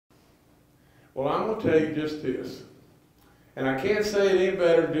Well, I'm going to tell you just this, and I can't say it any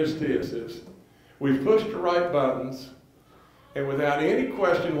better than just this, is we've pushed the right buttons, and without any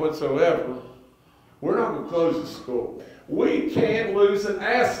question whatsoever, we're not going to close the school. We can't lose an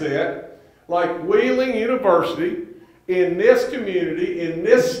asset like Wheeling University in this community, in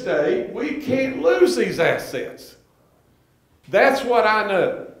this state. We can't lose these assets. That's what I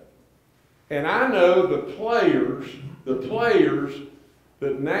know. And I know the players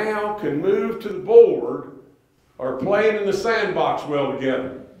that now can move to the board are playing in the sandbox well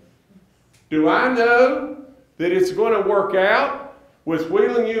together. Do I know that it's going to work out with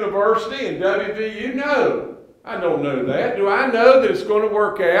Wheeling University and WVU? No, I don't know that. Do I know that it's going to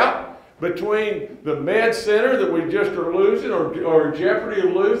work out between the Med Center that we just are losing or jeopardy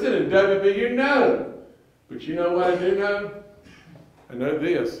of losing and WVU? No. But you know what I do know? I know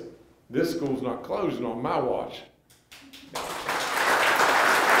this. This school's not closing on my watch.